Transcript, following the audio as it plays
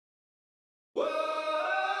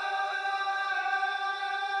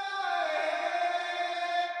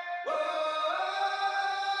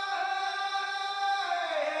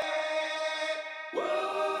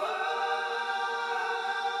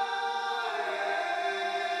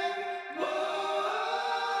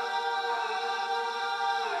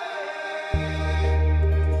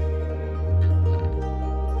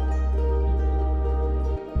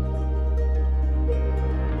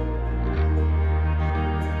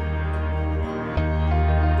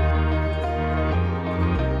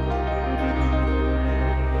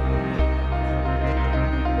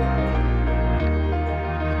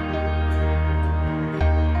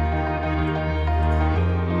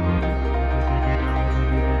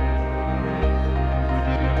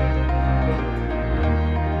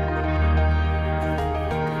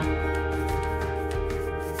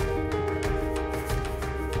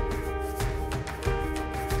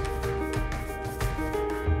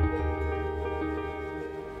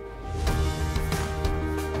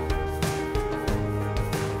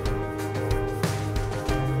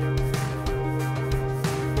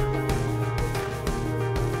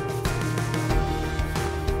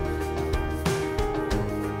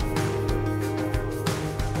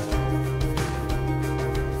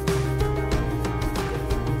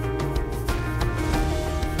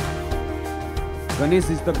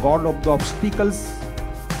Ganesh is the god of the obstacles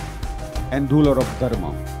and ruler of dharma.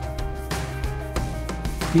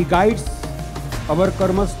 He guides our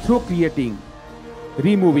karmas through creating,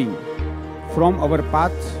 removing from our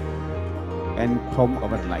path and from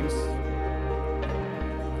our lives.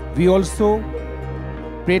 We also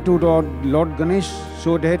pray to Lord Ganesh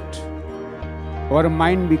so that our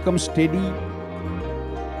mind becomes steady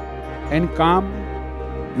and calm.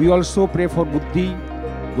 We also pray for buddhi,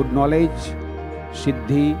 good knowledge.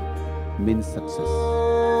 Siddhi means success.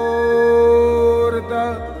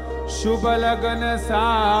 शुभ लगन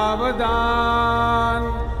सावधान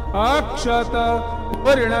अक्षत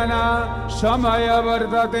वर्णना समय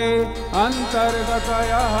वर्धते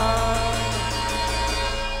अंतर्गतयः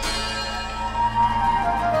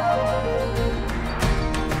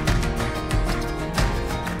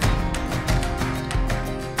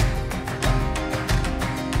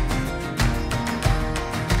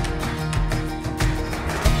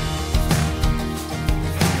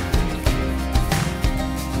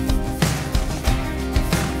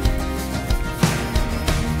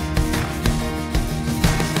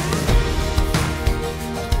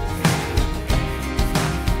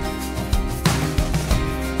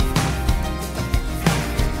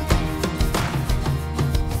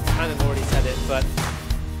But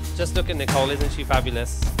just look at Nicole, isn't she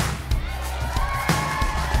fabulous?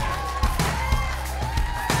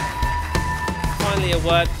 Finally a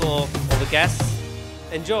word for all the guests.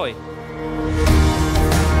 Enjoy.